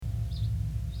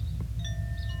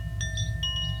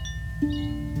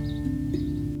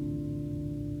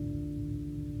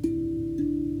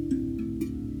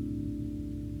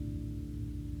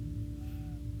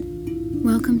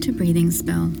Welcome to Breathing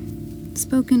Spell,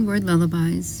 spoken word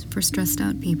lullabies for stressed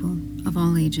out people of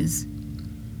all ages.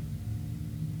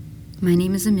 My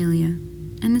name is Amelia,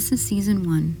 and this is Season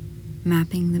 1,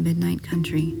 Mapping the Midnight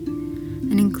Country,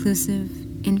 an inclusive,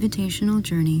 invitational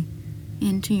journey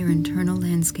into your internal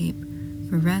landscape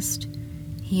for rest,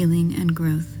 healing, and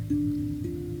growth.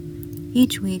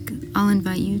 Each week, I'll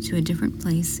invite you to a different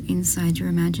place inside your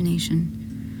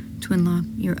imagination to unlock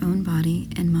your own body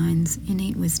and mind's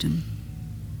innate wisdom.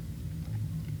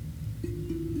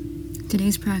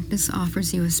 Today's practice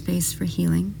offers you a space for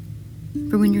healing,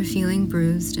 for when you're feeling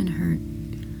bruised and hurt,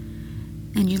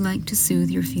 and you like to soothe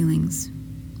your feelings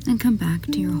and come back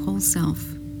to your whole self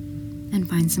and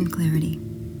find some clarity.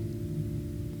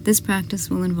 This practice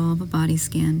will involve a body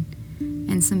scan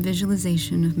and some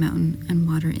visualization of mountain and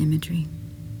water imagery.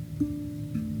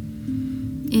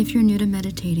 If you're new to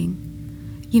meditating,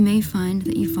 you may find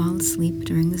that you fall asleep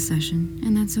during the session,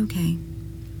 and that's okay.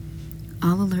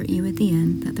 I'll alert you at the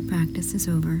end that the practice is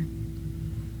over.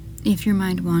 If your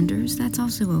mind wanders, that's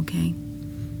also okay.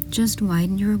 Just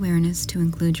widen your awareness to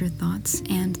include your thoughts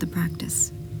and the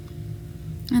practice.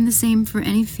 And the same for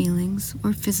any feelings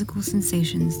or physical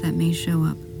sensations that may show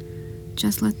up.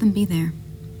 Just let them be there.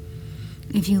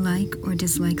 If you like or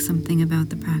dislike something about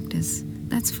the practice,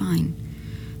 that's fine.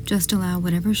 Just allow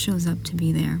whatever shows up to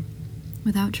be there,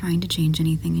 without trying to change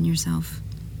anything in yourself.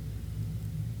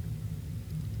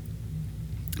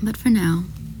 But for now,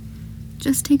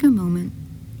 just take a moment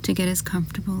to get as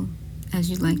comfortable as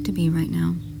you'd like to be right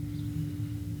now.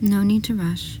 No need to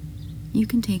rush. You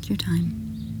can take your time.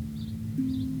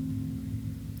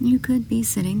 You could be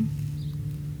sitting,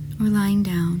 or lying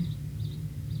down,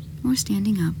 or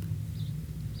standing up,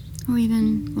 or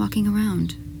even walking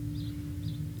around.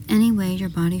 Any way your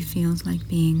body feels like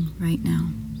being right now.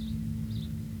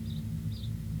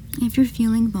 If you're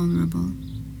feeling vulnerable,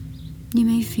 you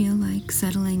may feel like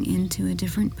settling into a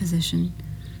different position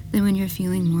than when you're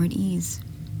feeling more at ease.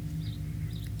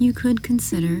 You could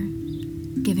consider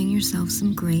giving yourself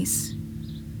some grace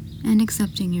and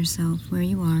accepting yourself where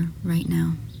you are right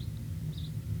now.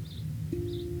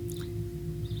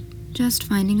 Just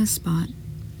finding a spot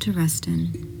to rest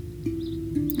in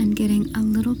and getting a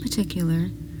little particular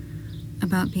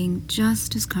about being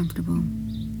just as comfortable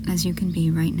as you can be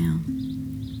right now.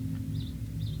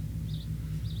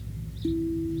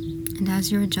 And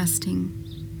as you're adjusting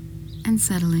and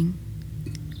settling,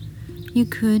 you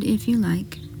could, if you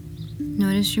like,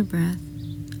 notice your breath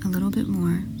a little bit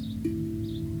more,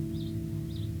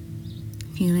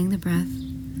 feeling the breath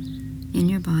in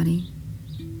your body,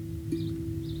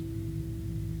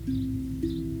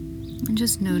 and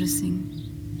just noticing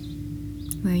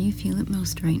where you feel it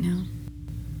most right now.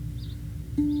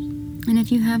 And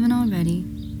if you haven't already,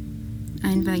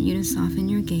 I invite you to soften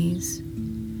your gaze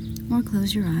or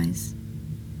close your eyes,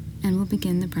 and we'll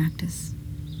begin the practice.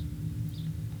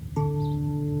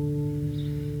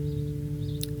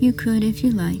 You could, if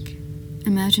you like,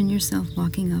 imagine yourself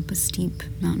walking up a steep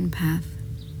mountain path.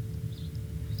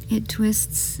 It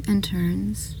twists and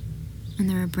turns, and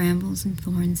there are brambles and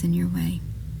thorns in your way.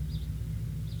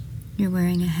 You're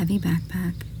wearing a heavy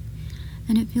backpack,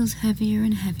 and it feels heavier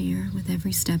and heavier with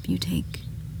every step you take.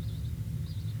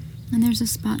 And there's a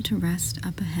spot to rest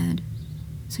up ahead,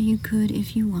 so you could,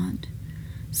 if you want,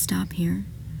 stop here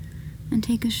and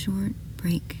take a short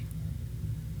break.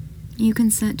 You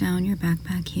can set down your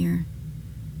backpack here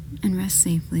and rest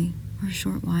safely for a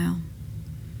short while.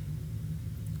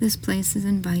 This place is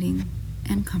inviting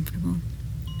and comfortable,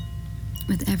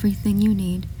 with everything you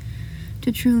need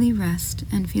to truly rest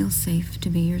and feel safe to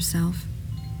be yourself,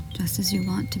 just as you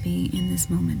want to be in this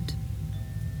moment.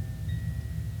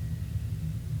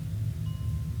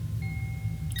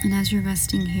 And as you're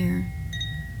resting here,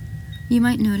 you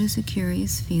might notice a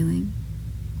curious feeling.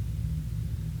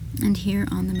 And here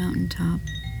on the mountaintop,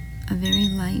 a very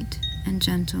light and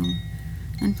gentle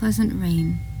and pleasant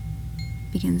rain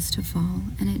begins to fall,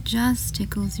 and it just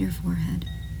tickles your forehead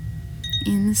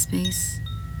in the space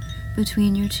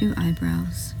between your two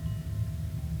eyebrows.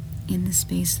 In the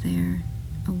space there,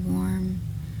 a warm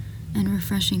and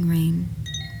refreshing rain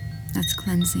that's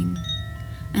cleansing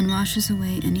and washes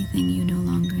away anything you no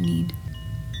longer need.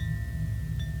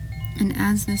 And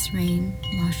as this rain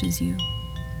washes you,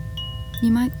 you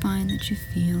might find that you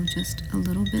feel just a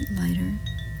little bit lighter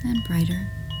and brighter,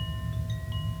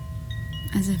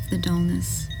 as if the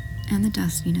dullness and the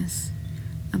dustiness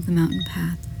of the mountain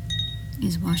path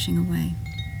is washing away.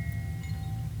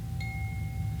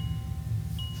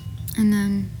 And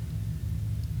then,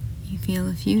 feel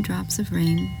a few drops of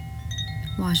rain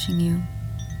washing you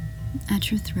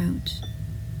at your throat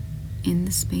in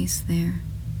the space there.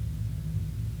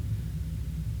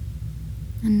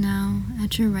 And now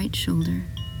at your right shoulder.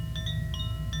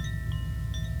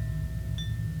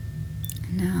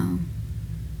 And now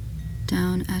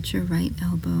down at your right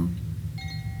elbow.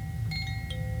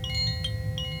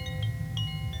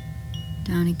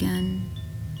 Down again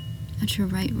at your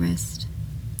right wrist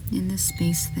in this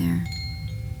space there.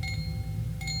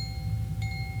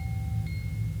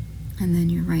 And then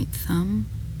your right thumb,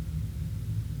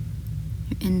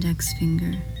 your index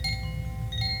finger,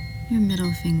 your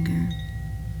middle finger,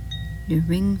 your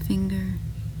ring finger,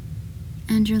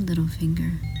 and your little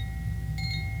finger.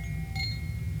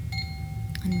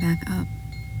 And back up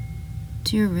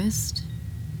to your wrist,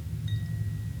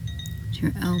 to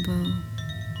your elbow,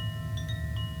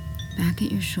 back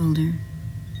at your shoulder,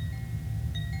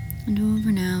 and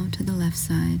over now to the left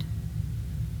side,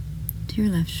 to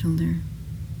your left shoulder.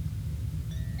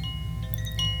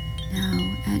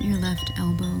 Now at your left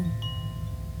elbow,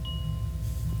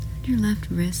 at your left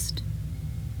wrist,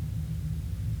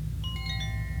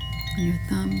 and your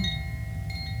thumb,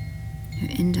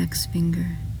 your index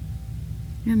finger,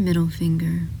 your middle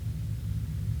finger,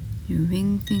 your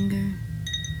ring finger,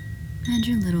 and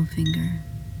your little finger.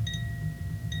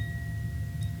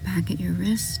 Back at your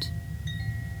wrist,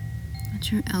 at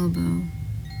your elbow,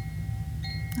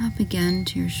 up again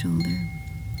to your shoulder.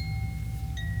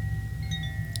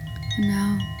 And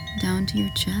now down to your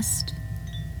chest,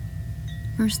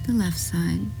 first the left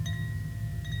side,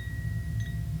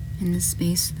 in the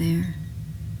space there,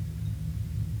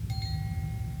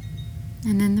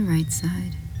 and then the right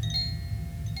side.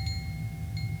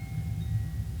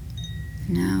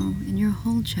 Now in your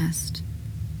whole chest,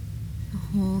 the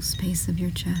whole space of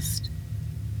your chest,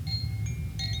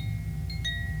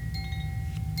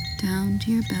 down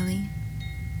to your belly,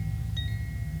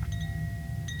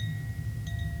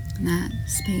 and that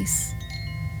space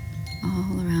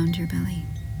all around your belly.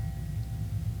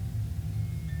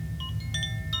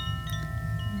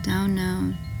 Down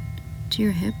now to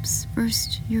your hips,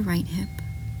 first your right hip,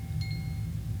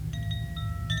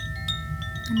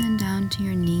 and then down to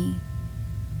your knee,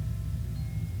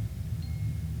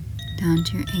 down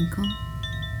to your ankle,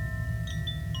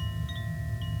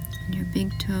 and your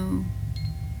big toe,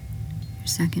 your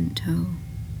second toe,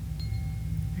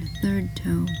 your third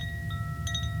toe,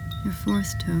 your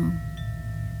fourth toe,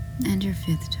 and your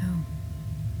fifth toe.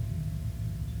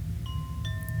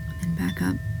 And back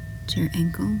up to your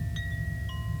ankle,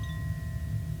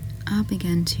 up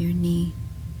again to your knee,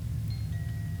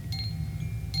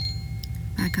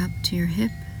 back up to your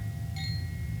hip,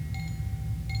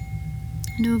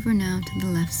 and over now to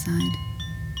the left side,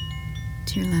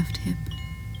 to your left hip,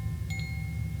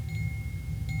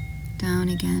 down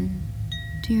again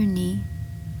to your knee,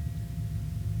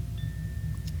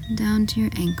 and down to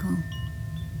your ankle,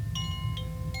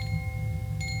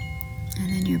 and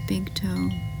then your big toe,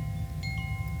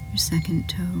 your second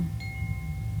toe,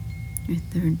 your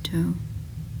third toe,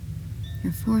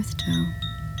 your fourth toe,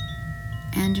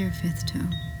 and your fifth toe.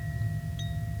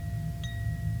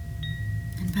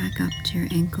 And back up to your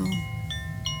ankle,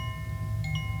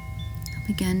 up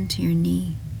again to your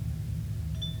knee,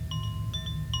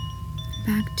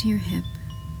 back to your hip,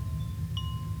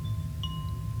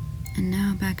 and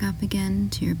now back up again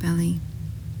to your belly,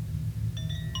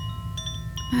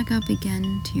 back up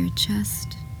again to your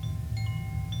chest,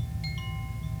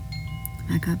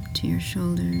 back up to your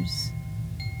shoulders,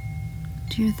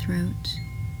 to your throat,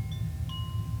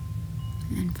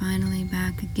 and finally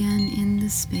back again in the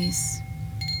space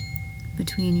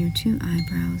between your two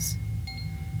eyebrows.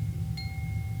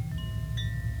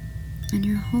 And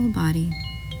your whole body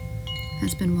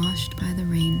has been washed by the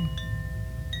rain.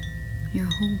 Your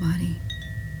whole body.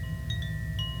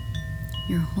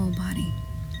 Your whole body.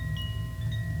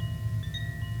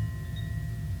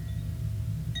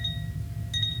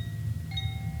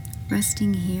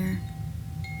 Resting here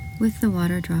with the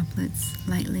water droplets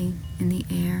lightly in the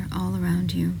air all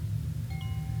around you,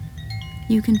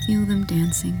 you can feel them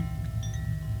dancing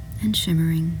and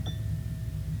shimmering.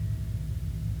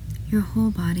 Your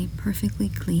whole body perfectly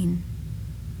clean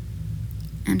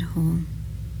and whole.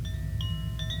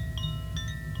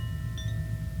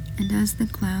 And as the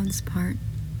clouds part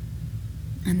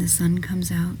and the sun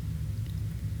comes out,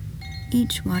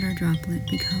 each water droplet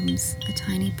becomes a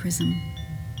tiny prism,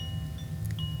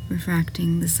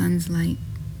 refracting the sun's light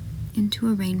into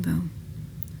a rainbow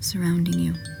surrounding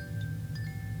you.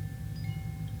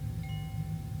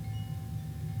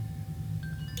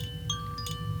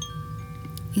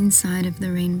 Inside of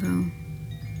the rainbow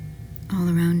all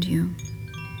around you.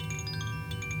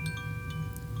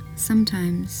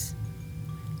 Sometimes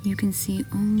you can see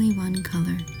only one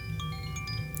color,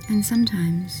 and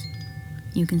sometimes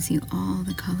you can see all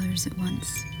the colors at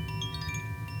once.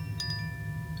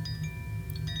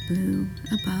 Blue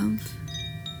above,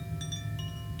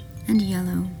 and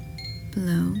yellow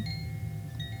below,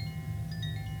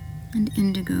 and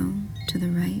indigo to the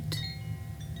right,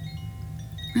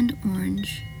 and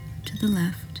orange to the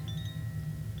left,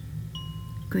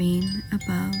 green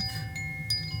above,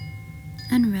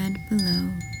 and red below,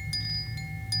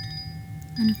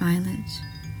 and violet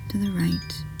to the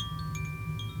right.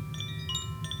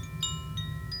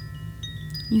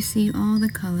 You see all the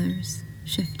colors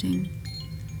shifting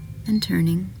and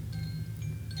turning,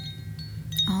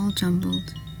 all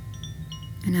jumbled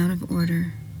and out of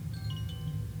order.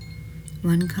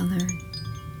 One color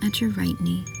at your right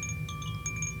knee,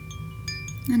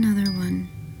 another one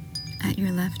at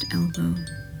your left elbow,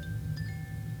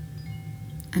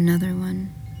 another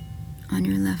one on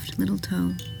your left little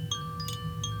toe,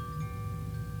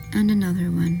 and another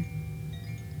one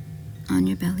on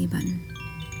your belly button.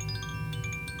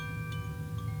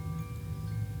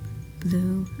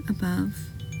 Blue above,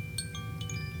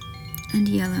 and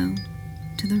yellow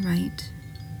to the right,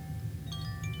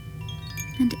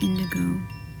 and indigo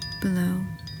below,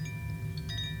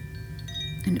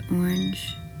 and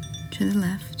orange to the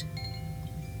left,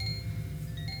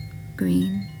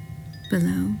 green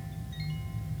below,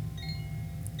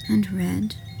 and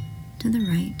red to the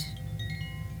right,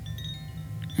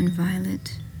 and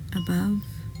violet above,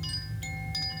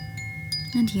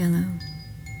 and yellow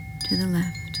to the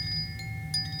left.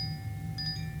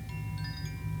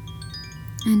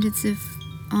 And it's if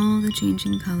all the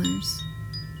changing colors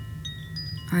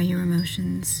are your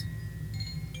emotions.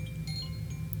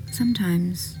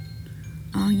 Sometimes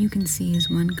all you can see is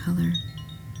one color,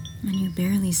 and you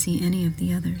barely see any of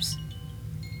the others.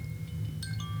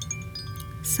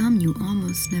 Some you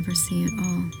almost never see at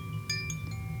all.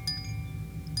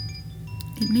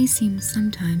 It may seem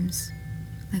sometimes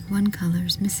like one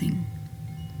color's missing,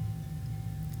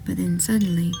 but then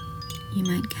suddenly you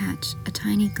might catch a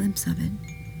tiny glimpse of it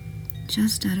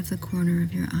just out of the corner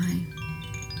of your eye.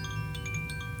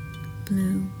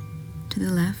 Blue to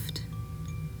the left,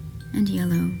 and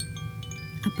yellow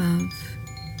above,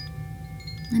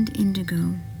 and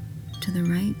indigo to the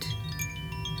right,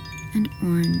 and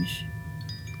orange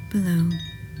below,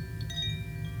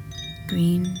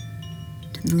 green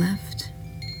to the left,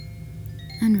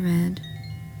 and red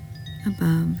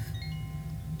above,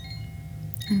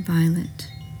 and violet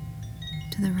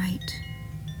to the right.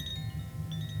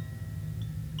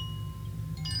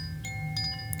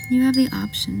 You have the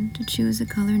option to choose a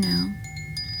color now,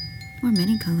 or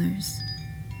many colors,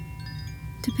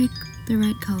 to pick the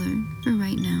right color for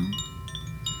right now,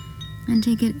 and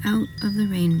take it out of the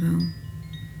rainbow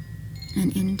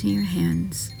and into your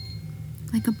hands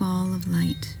like a ball of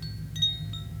light.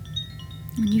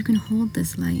 And you can hold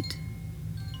this light,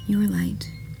 your light,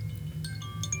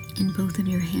 in both of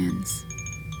your hands.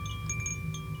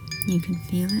 You can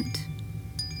feel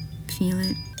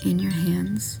it in your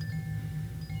hands.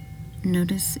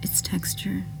 Notice its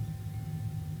texture,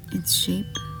 its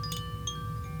shape.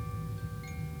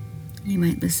 You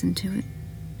might listen to it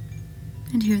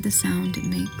and hear the sound it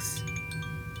makes.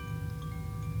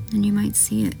 And you might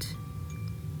see it,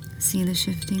 see the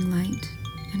shifting light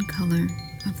and color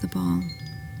of the ball.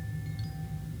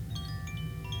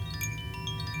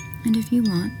 And if you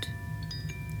want,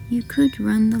 you could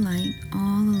run the light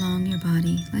all along your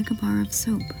body like a bar of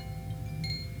soap,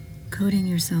 coating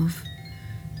yourself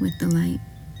with the light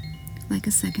like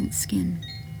a second skin.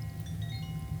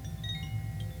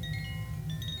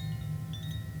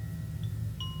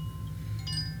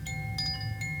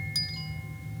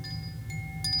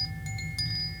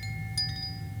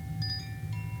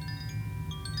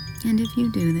 And if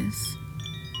you do this,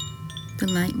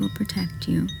 the light will protect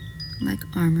you like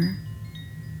armor,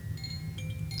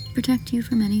 protect you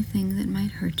from anything that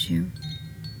might hurt you,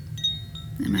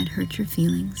 that might hurt your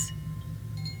feelings.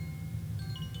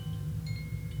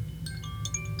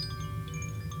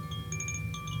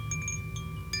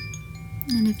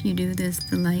 And if you do this,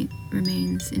 the light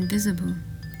remains invisible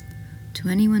to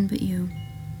anyone but you,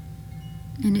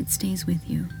 and it stays with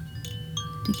you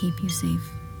to keep you safe.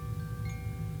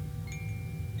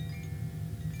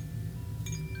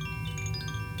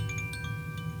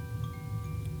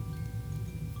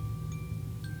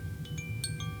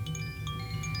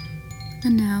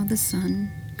 And now the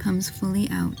sun comes fully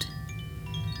out,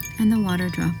 and the water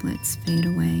droplets fade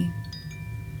away,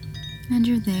 and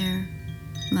you're there,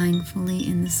 lying fully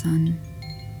in the sun,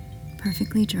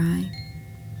 perfectly dry,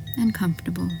 and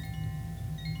comfortable,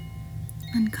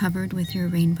 uncovered with your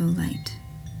rainbow light.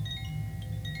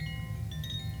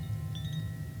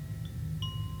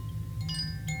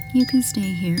 You can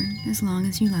stay here as long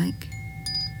as you like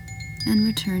and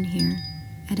return here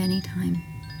at any time.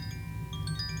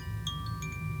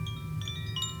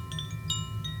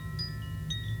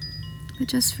 But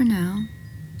just for now,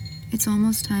 it's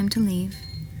almost time to leave.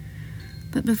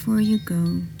 But before you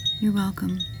go, you're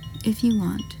welcome, if you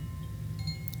want,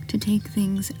 to take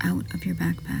things out of your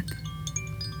backpack,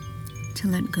 to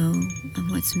let go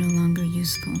of what's no longer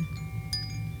useful,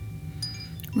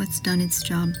 what's done its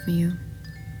job for you,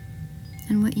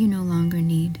 and what you no longer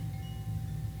need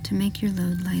to make your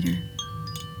load lighter.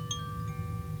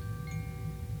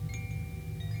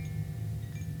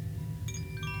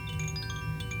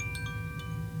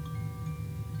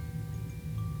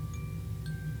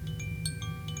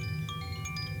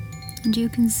 And you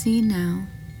can see now,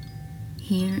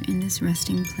 here in this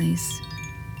resting place,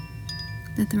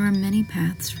 that there are many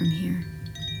paths from here,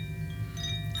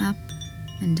 up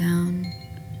and down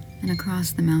and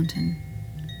across the mountain,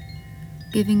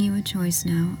 giving you a choice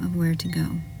now of where to go.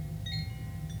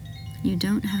 You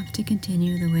don't have to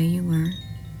continue the way you were,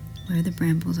 where the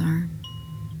brambles are.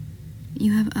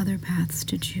 You have other paths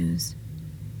to choose.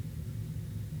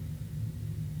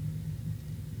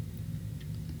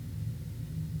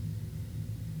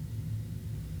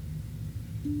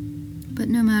 But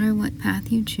no matter what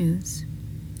path you choose,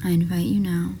 I invite you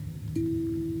now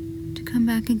to come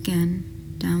back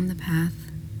again down the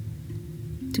path,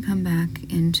 to come back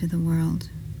into the world.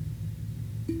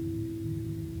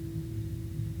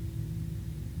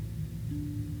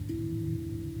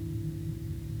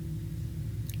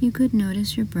 You could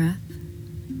notice your breath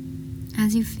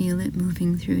as you feel it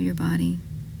moving through your body.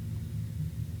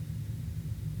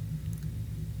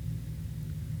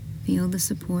 Feel the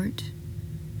support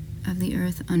of the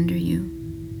earth under you,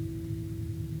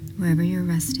 wherever you're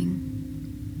resting.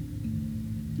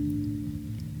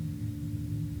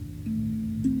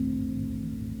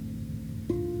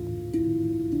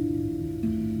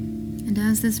 And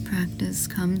as this practice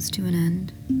comes to an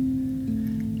end,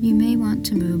 you may want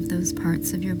to move those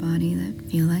parts of your body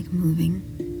that feel like moving.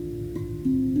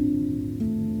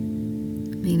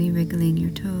 Maybe wriggling your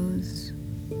toes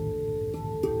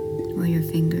or your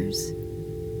fingers.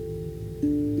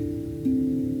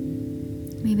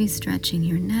 Maybe stretching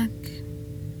your neck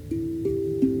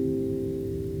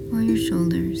or your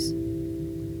shoulders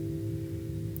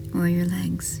or your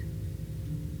legs.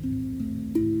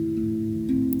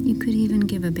 You could even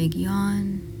give a big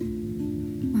yawn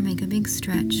or make a big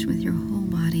stretch with your whole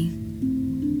body.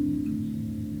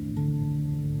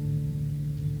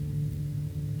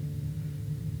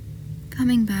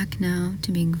 Coming back now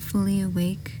to being fully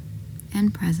awake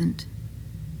and present,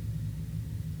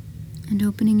 and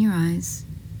opening your eyes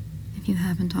if you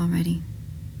haven't already.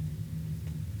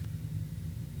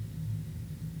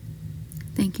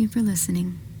 Thank you for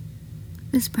listening.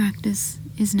 This practice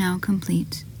is now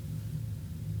complete.